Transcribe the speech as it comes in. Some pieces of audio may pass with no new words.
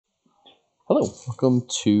Hello, welcome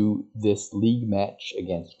to this league match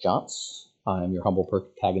against Jonts. I'm your humble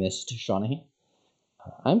protagonist, Shawnee.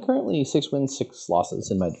 I'm currently 6 wins, 6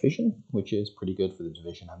 losses in my division, which is pretty good for the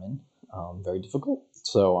division I'm in. Very difficult,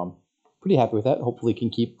 so I'm pretty happy with that. Hopefully can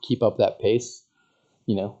keep up that pace.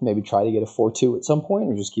 You know, maybe try to get a 4-2 at some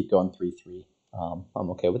point, or just keep going 3-3. I'm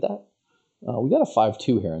okay with that. We got a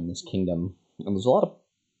 5-2 here in this kingdom, and there's a lot of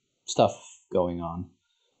stuff going on.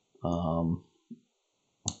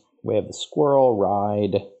 We have the Squirrel,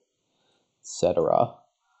 Ride, etc.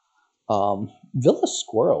 Villa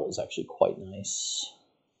Squirrel is actually quite nice,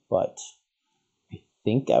 but I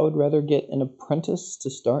think I would rather get an Apprentice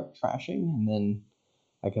to start trashing, and then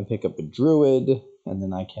I can pick up a Druid, and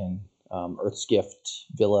then I can Earth's Gift,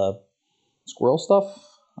 Villa, Squirrel stuff.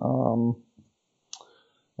 I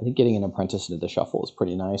think getting an Apprentice into the shuffle is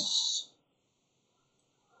pretty nice.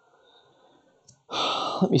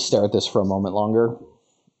 Let me stare at this for a moment longer.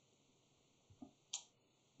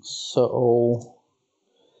 So,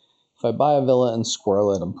 if I buy a Villa and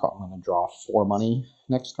Squirrel it, I'm probably going to draw 4 money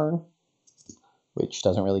next turn, which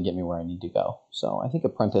doesn't really get me where I need to go. So I think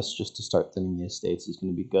Apprentice, just to start thinning the estates, is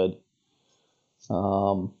going to be good.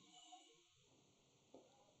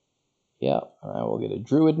 Yeah, I will get a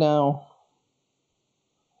Druid now.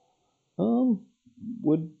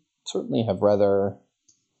 Would certainly have rather...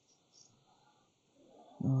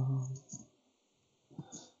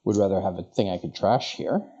 would rather have a thing I could trash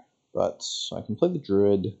here, but I can play the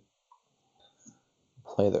Druid,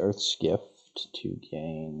 play the Earth's Gift to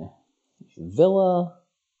gain a Villa,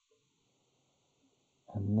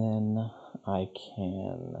 and then I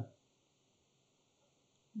can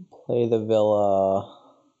play the Villa,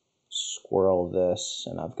 Squirrel this,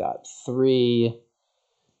 and I've got 3,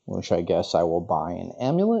 which I guess I will buy an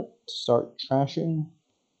Amulet to start trashing.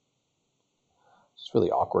 It's really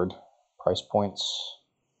awkward price points.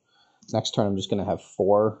 Next turn I'm just going to have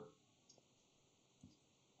 4,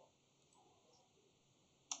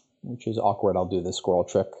 which is awkward. I'll do the Squirrel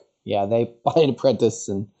trick. Yeah, they buy an Apprentice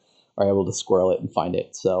and are able to Squirrel it and find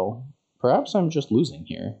it. So perhaps I'm just losing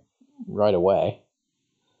here right away.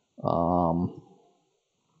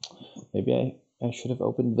 Maybe I should have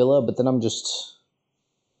opened Villa, but then I'm just,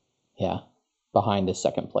 yeah, behind a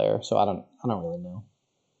second player. So I don't really know.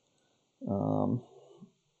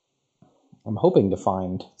 I'm hoping to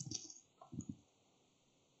find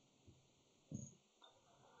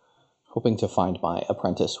my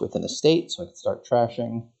Apprentice with an estate so I can start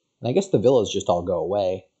trashing. And I guess the Villas just all go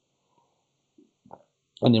away.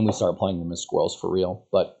 And then we start playing them as Squirrels for real.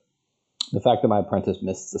 But the fact that my Apprentice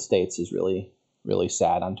missed the estates is really, really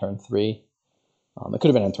sad on turn 3. It could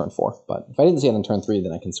have been on turn 4, but if I didn't see it on turn 3,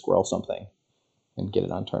 then I can Squirrel something and get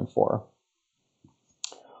it on turn 4.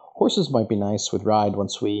 Horses might be nice with Ride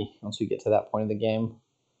once we get to that point of the game.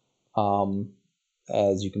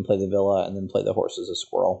 As you can play the Villa and then play the horse as a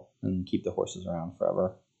Squirrel and keep the horses around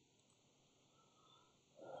forever.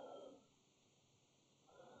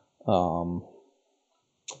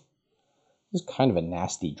 This is kind of a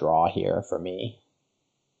nasty draw here for me.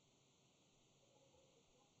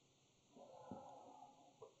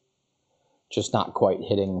 Just not quite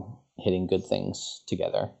hitting good things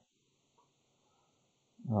together.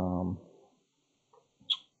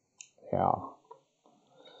 Yeah.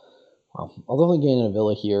 Well, I'll only gain a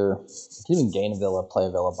Villa here. I can even gain a Villa, play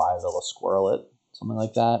a Villa, buy a Villa, Squirrel it, something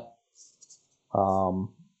like that.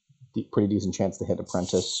 Pretty decent chance to hit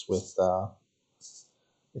Apprentice with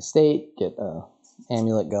estate, get an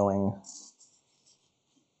Amulet going.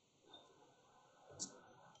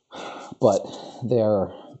 But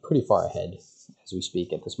they're pretty far ahead as we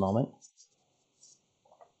speak at this moment.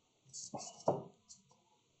 All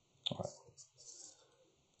right.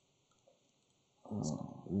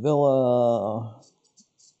 Villa,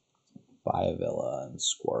 buy a Villa, and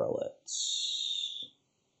Squirrel it.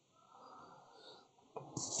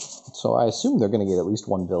 So I assume they're going to get at least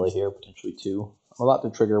 1 Villa here, potentially 2. I'm about to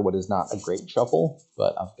trigger what is not a great shuffle,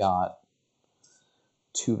 but I've got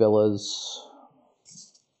 2 Villas,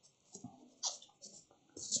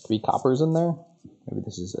 3 coppers in there. Maybe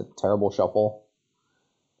this is a terrible shuffle.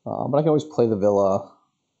 But I can always play the Villa,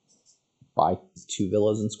 buy 2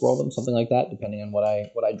 Villas and Squirrel them, something like that, depending on what I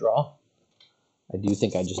draw. I do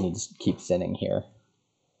think I just need to keep thinning here.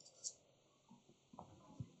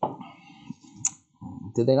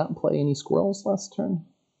 Did they not play any Squirrels last turn?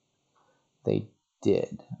 They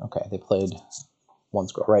did. Okay, they played 1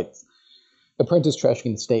 Squirrel. Right. Apprentice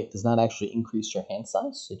trashing the state does not actually increase your hand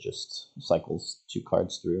size. It just cycles 2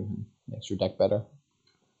 cards through and makes your deck better.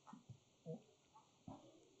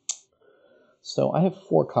 So I have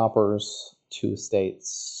 4 coppers, 2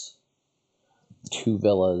 estates, 2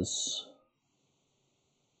 villas.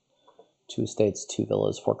 2 estates, 2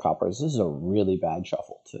 villas, 4 coppers. This is a really bad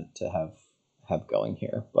shuffle to have going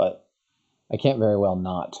here, but I can't very well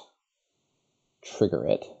not trigger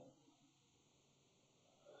it.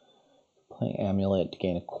 Play Amulet to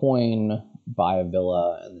gain a coin, buy a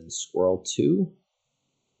villa, and then Squirrel 2.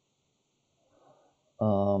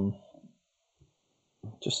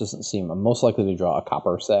 Just doesn't seem... I'm most likely to draw a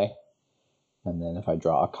copper, say. And then if I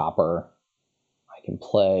draw a copper, I can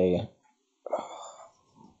play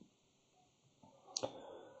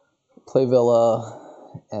villa,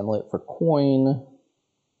 Amulet for coin,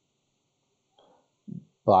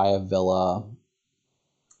 buy a villa.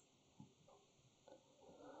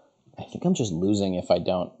 I think I'm just losing if I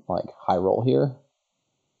don't like high roll here.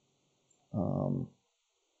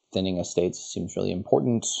 Thinning estates seems really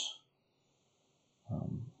important.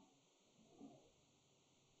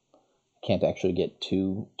 Can't actually get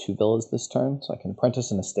two villas this turn, so I can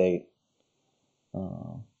Apprentice an estate.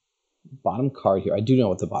 Bottom card here. I do know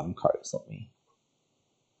what the bottom card is. Let me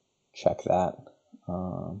check that.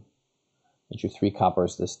 I drew 3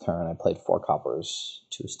 coppers this turn. I played 4 coppers,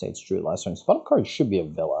 2 estates, Druid last turn. So bottom card should be a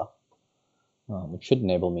villa, which should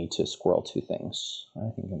enable me to Squirrel 2 things. I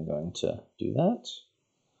think I'm going to do that.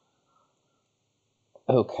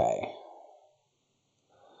 Okay.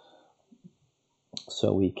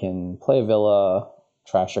 So we can play a villa,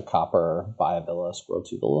 trash a copper, buy a villa, Squirrel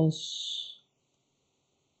 2 villas.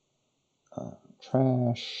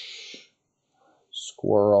 Trash,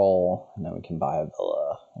 Squirrel, and then we can buy a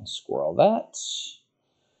villa and Squirrel that.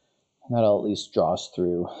 And that'll at least draw us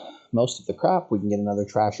through most of the crap. We can get another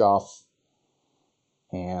trash off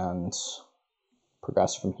and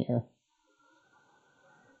progress from here.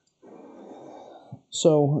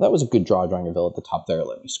 So that was a good draw, drawing a villa at the top there.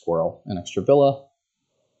 Let me Squirrel an extra villa.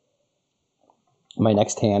 My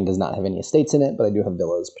next hand does not have any estates in it, but I do have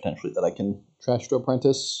villas potentially that I can trash to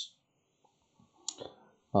Apprentice.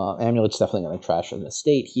 Amulet's definitely going to trash an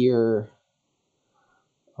estate here.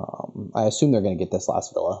 I assume they're going to get this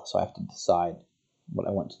last villa, so I have to decide what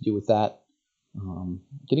I want to do with that.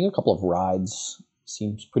 Getting a couple of rides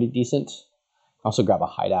seems pretty decent. I also grab a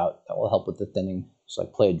Hideout. That will help with the thinning. So I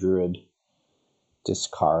play a Druid,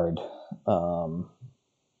 discard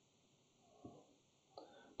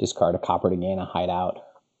a copper to gain a Hideout.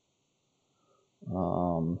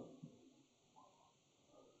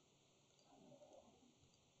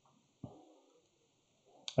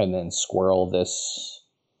 And then Squirrel this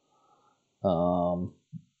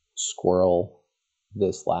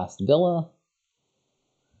last villa.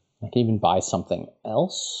 I can even buy something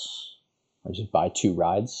else, or just buy 2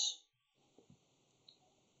 rides.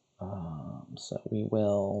 So we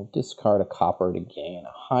will discard a copper to gain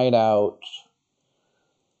a Hideout,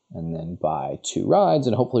 and then buy 2 rides,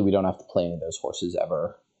 and hopefully we don't have to play any of those horses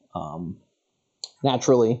ever.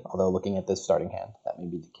 Naturally, although looking at this starting hand, that may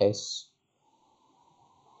be the case.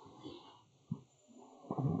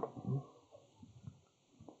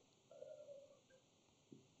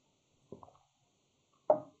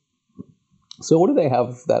 So what do they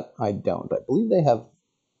have that I don't? I believe they have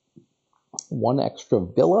 1 extra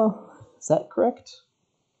villa. Is that correct?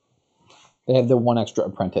 They have the 1 extra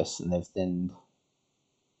Apprentice, and they've thinned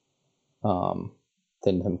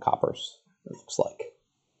him coppers, it looks like.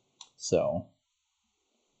 So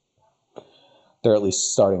they're at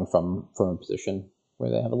least starting from a position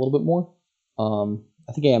where they have a little bit more.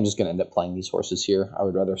 I think I am just going to end up playing these horses here. I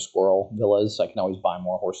would rather Squirrel villas. I can always buy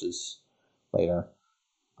more horses later.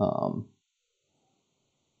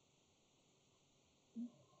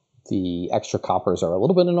 The extra coppers are a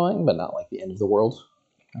little bit annoying, but not like the end of the world.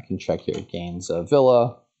 I can check here. Gains a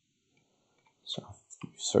villa. So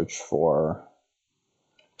search for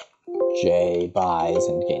J, buys,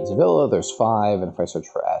 and gains a villa. There's 5. And if I search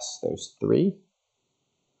for S, there's 3.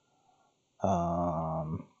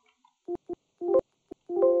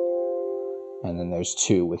 And then there's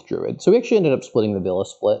 2 with Druid. So we actually ended up splitting the villa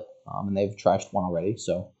split, and they've trashed 1 already.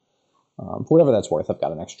 So for whatever that's worth, I've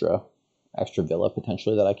got an extra villa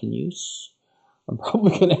potentially that I can use. I'm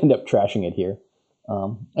probably going to end up trashing it here.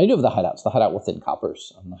 I do have the Hideouts. The Hideout will thin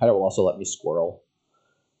coppers. The Hideout will also let me Squirrel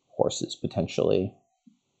horses potentially.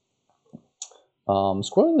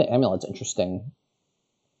 Squirreling the Amulet's interesting.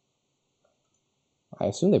 I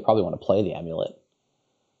assume they probably want to play the Amulet.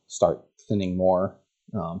 Start thinning more.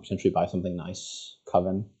 Potentially buy something nice.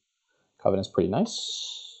 Coven. Coven is pretty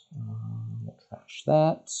nice. We'll trash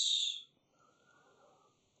that.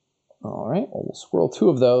 All right, well, we'll Squirrel 2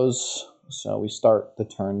 of those. So we start the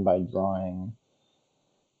turn by drawing.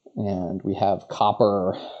 And we have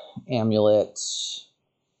copper, Amulet,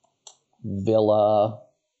 villa,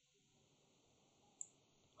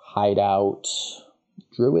 Hideout,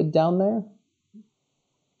 Druid down there.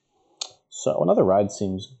 So another ride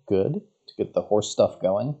seems good to get the horse stuff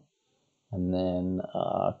going. And then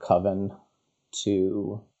Coven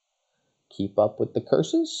to keep up with the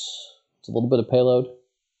curses. It's a little bit of payload.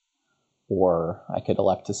 Or I could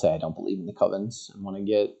elect to say I don't believe in the Covens and want to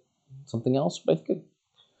get something else. But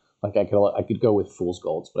I could go with Fool's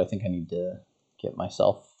Golds, but I think I need to get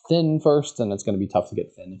myself thin first, and it's going to be tough to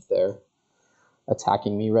get thin if they're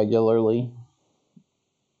attacking me regularly.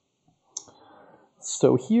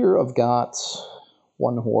 So here I've got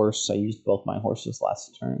one horse. I used both my horses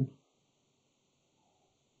last turn.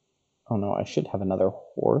 Oh no, I should have another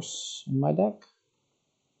horse in my deck.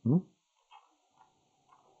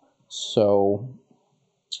 So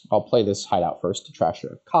I'll play this Hideout first to trash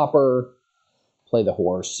a copper, play the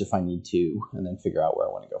horse if I need to, and then figure out where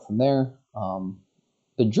I want to go from there.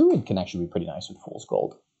 The Druid can actually be pretty nice with Fool's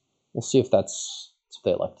Gold. We'll see if that's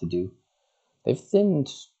what they like to do. They've thinned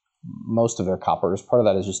most of their coppers. Part of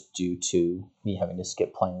that is just due to me having to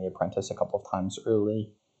skip playing the Apprentice a couple of times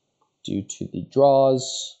early due to the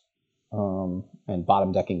draws, and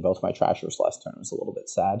bottom decking both my trashers last turn was a little bit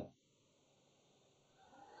sad.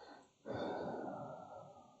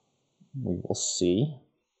 We will see.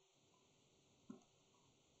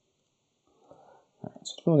 All right,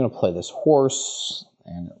 so I'm going to play this horse,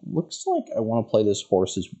 and it looks like I want to play this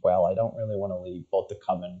horse as well. I don't really want to leave both the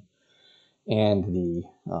Coven and the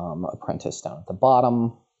Apprentice down at the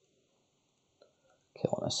bottom.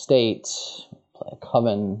 Kill an estate, play a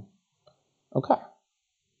Coven. Okay.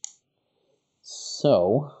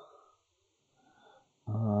 So,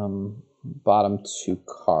 bottom two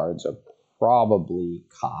cards are probably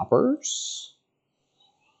coppers.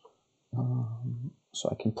 So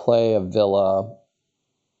I can play a Villa.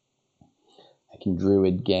 I can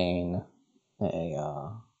Druid gain a...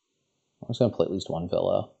 I'm just going to play at least one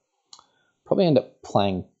Villa. Probably end up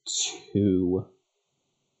playing two,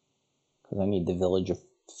 because I need the village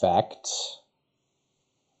effect.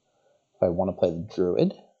 If I want to play the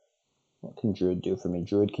Druid, what can Druid do for me?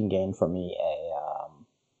 Druid can gain for me a...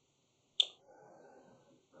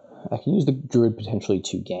 I can use the Druid potentially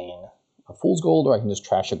to gain a Fool's Gold, or I can just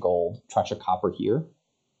trash a copper here.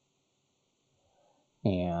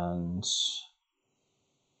 And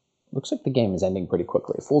looks like the game is ending pretty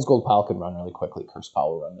quickly. Fool's Gold pile can run really quickly. Curse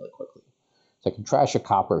pile will run really quickly. So I can trash a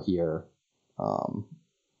copper here, or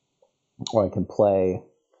I can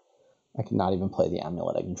not even play the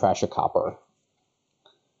Amulet. I can trash a copper.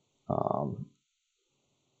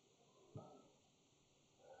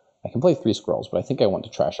 I can play 3 Squirrels, but I think I want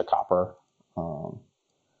to trash a copper.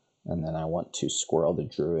 And then I want to Squirrel the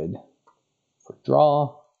Druid for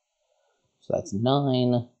draw. So that's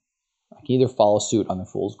 9. I can either follow suit on the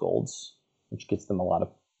Fool's Golds, which gets them a lot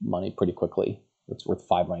of money pretty quickly. It's worth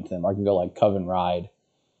 5 money to them. Or I can go like Coven Ride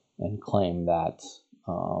and claim that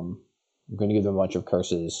I'm going to give them a bunch of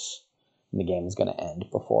curses, and the game is going to end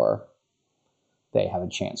before they have a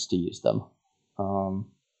chance to use them.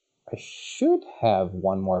 I should have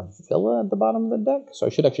one more Villa at the bottom of the deck, so I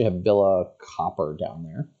should actually have Villa Copper down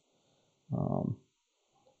there.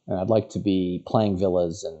 And I'd like to be playing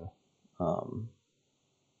Villas and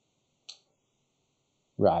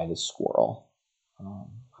Ride as Squirrel.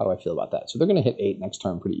 How do I feel about that? So they're going to hit 8 next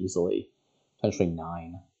turn pretty easily, potentially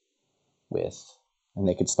 9 and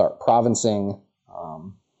they could start provincing.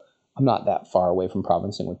 I'm not that far away from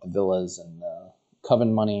provincing with the Villas and the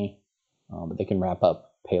Coven money, but they can wrap up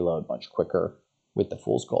payload much quicker with the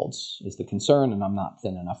Fool's Golds is the concern, and I'm not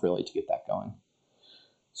thin enough really to get that going.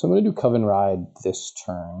 So I'm going to do Coven Ride this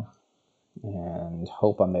turn and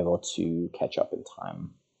hope I'm able to catch up in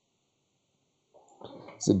time.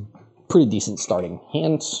 It's a pretty decent starting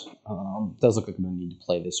hand. Does look like I'm going to need to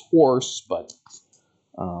play this horse, but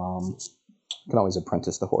I can always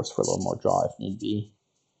Apprentice the horse for a little more draw if need be.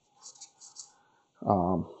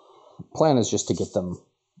 Plan is just to get them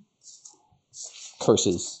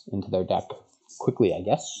curses into their deck quickly, I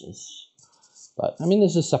guess. But, I mean,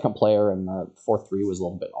 this is second player, and the 4-3 was a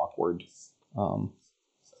little bit awkward.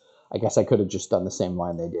 I guess I could have just done the same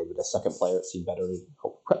line they did with a second player. It seemed better to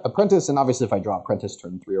Apprentice, and obviously if I draw Apprentice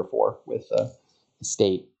turn 3 or 4 with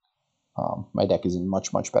Estate, my deck is in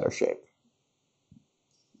much, much better shape.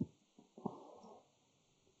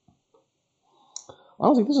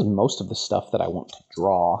 Honestly, this is most of the stuff that I want to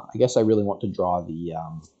draw. I guess I really want to draw the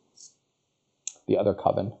other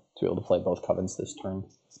Coven to be able to play both Covens this turn.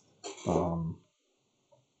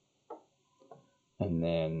 And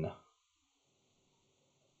then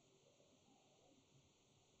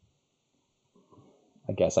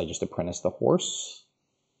I guess I just Apprentice the horse.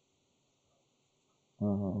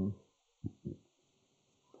 I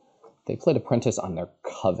They played Apprentice on their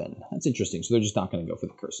Coven. That's interesting. So they're just not going to go for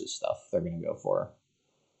the curses stuff. They're going to go for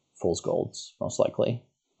Fool's Golds, most likely,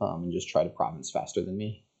 and just try to province faster than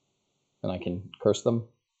me. And I can curse them.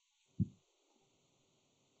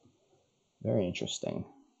 Very interesting.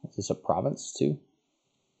 Is this a province, too?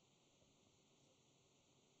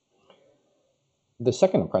 The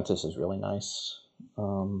second Apprentice is really nice.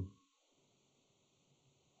 Yeah,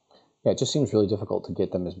 it just seems really difficult to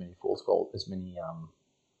get them as many Fool's Gold, as many,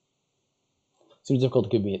 it seems difficult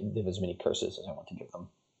to give as many curses as I want to give them.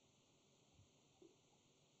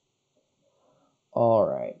 All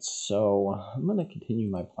right, so I'm going to continue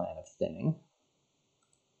my plan of thinning.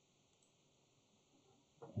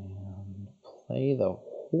 And play the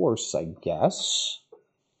horse, I guess.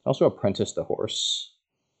 Also apprentice the horse.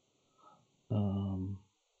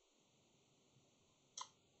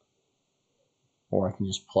 Or I can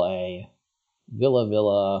just play Villa,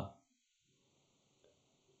 Villa.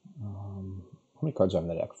 How many cards are in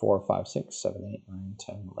the deck? 4, 5, 6, 7, 8, 9,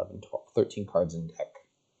 10, 11, 12, 13 cards in deck.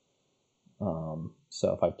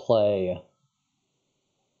 So if I play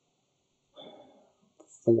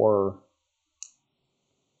 4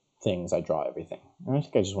 things, I draw everything. And I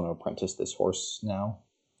think I just want to apprentice this horse now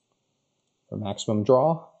for maximum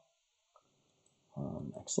draw.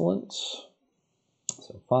 Excellent.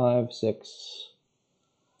 So 5, 6.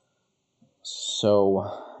 So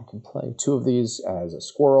I can play 2 of these as a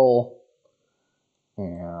squirrel,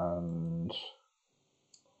 and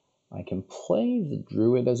I can play the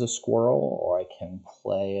Druid as a squirrel, or I can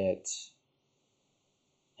play it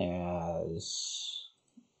as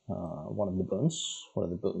one of the boons, one of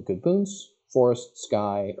the good boons. Forest,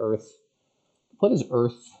 sky, earth. What is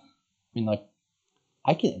earth? I mean, like,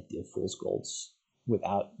 I can do Fool's Golds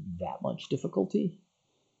without that much difficulty.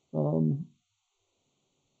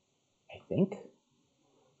 I think.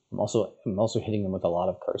 I'm also hitting them with a lot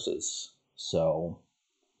of curses. So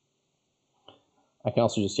I can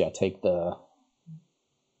also just,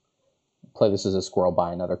 play this as a squirrel,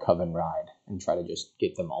 buy another Coven ride, and try to just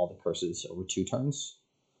get them all the curses over 2 turns.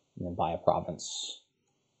 And then buy a province.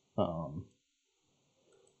 Buy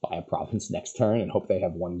a province next turn and hope they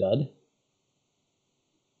have 1 dud.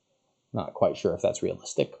 Not quite sure if that's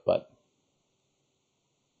realistic, but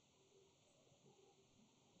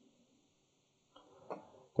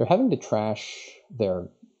they're having to trash their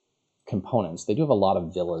components. They do have a lot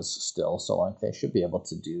of villas still, so like they should be able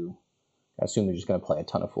to do. I assume they're just going to play a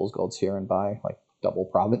ton of Fool's Golds here and buy like double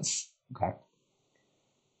province. Okay.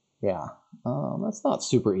 Yeah, that's not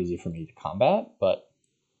super easy for me to combat, but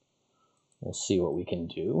we'll see what we can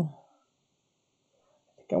do.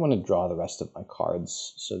 I think I want to draw the rest of my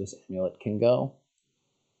cards so this Amulet can go.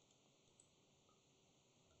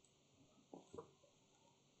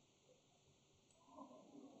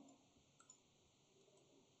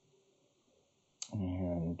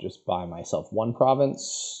 And just buy myself 1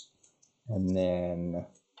 province, and then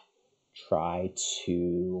try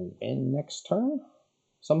to win next turn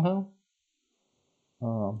somehow.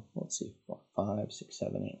 Let's see, 4, 5, 6,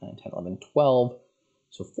 7, 8, 9, 10, 11, 12.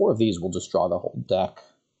 So 4 of these will just draw the whole deck.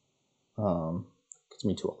 Gets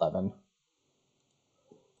me to 11.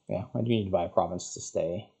 Yeah, I do need to buy a province to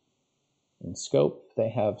stay in scope. They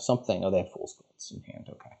have something. Oh, they have Fool's Golds in hand.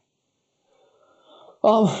 Okay.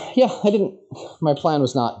 Yeah, my plan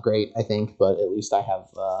was not great, I think, but at least I have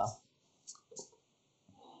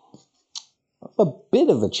a bit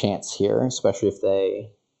of a chance here, especially if they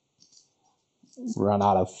run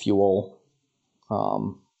out of fuel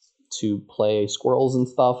to play squirrels and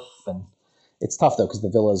stuff. And it's tough, though, because the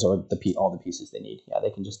villas are all the pieces they need. Yeah, they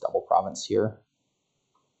can just double province here.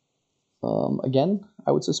 Again,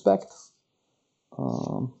 I would suspect.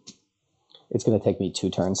 It's going to take me 2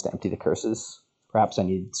 turns to empty the curses. Perhaps I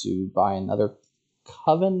need to buy another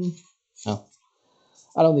Coven. No.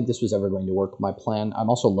 I don't think this was ever going to work, my plan. I'm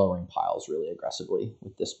also lowering piles really aggressively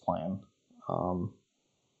with this plan.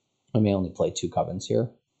 I may only play 2 Covens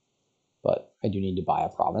here, but I do need to buy a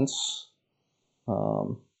province.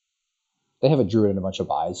 They have a Druid and a bunch of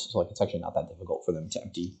buys, so like it's actually not that difficult for them to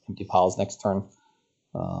empty piles next turn.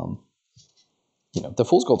 The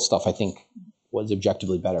Fool's Gold stuff I think was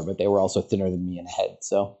objectively better, but they were also thinner than me in head,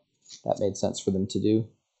 so that made sense for them to do.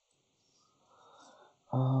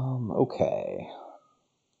 Okay.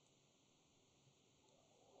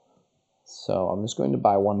 So I'm just going to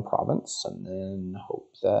buy 1 province and then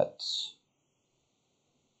hope that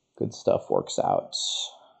good stuff works out.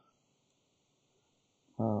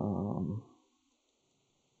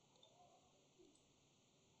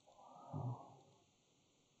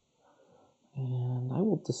 And I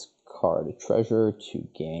will discard a treasure to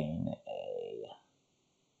gain a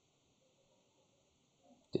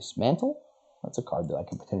Dismantle. That's a card that I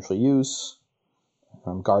could potentially use.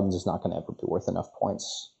 Gardens is not going to ever be worth enough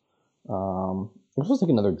points. I'm supposed to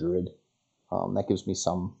take another Druid. That gives me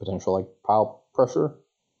some potential like pile pressure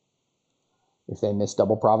if they miss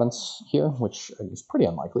double province here, which is pretty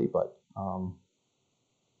unlikely, but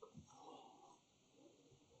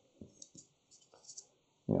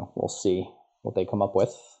you know, we'll see what they come up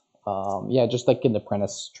with. Yeah, just like in the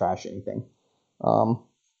Apprentice, trash anything. I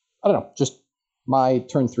don't know, just my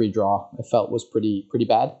turn 3 draw I felt was pretty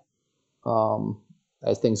bad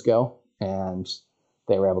as things go, and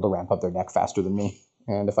they were able to ramp up their deck faster than me.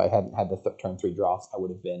 And if I hadn't had the turn 3 draw, I would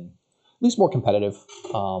have been at least more competitive.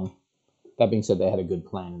 That being said, they had a good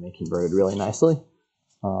plan and they converted really nicely.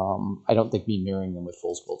 I don't think me mirroring them with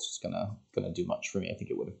full squilts is gonna do much for me. I think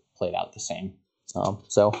it would have played out the same.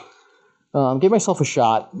 Gave myself a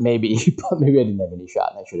shot, maybe, but maybe I didn't have any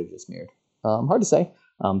shot and I should have just mirrored. Hard to say.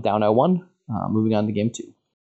 Down 0-1, moving on to game 2.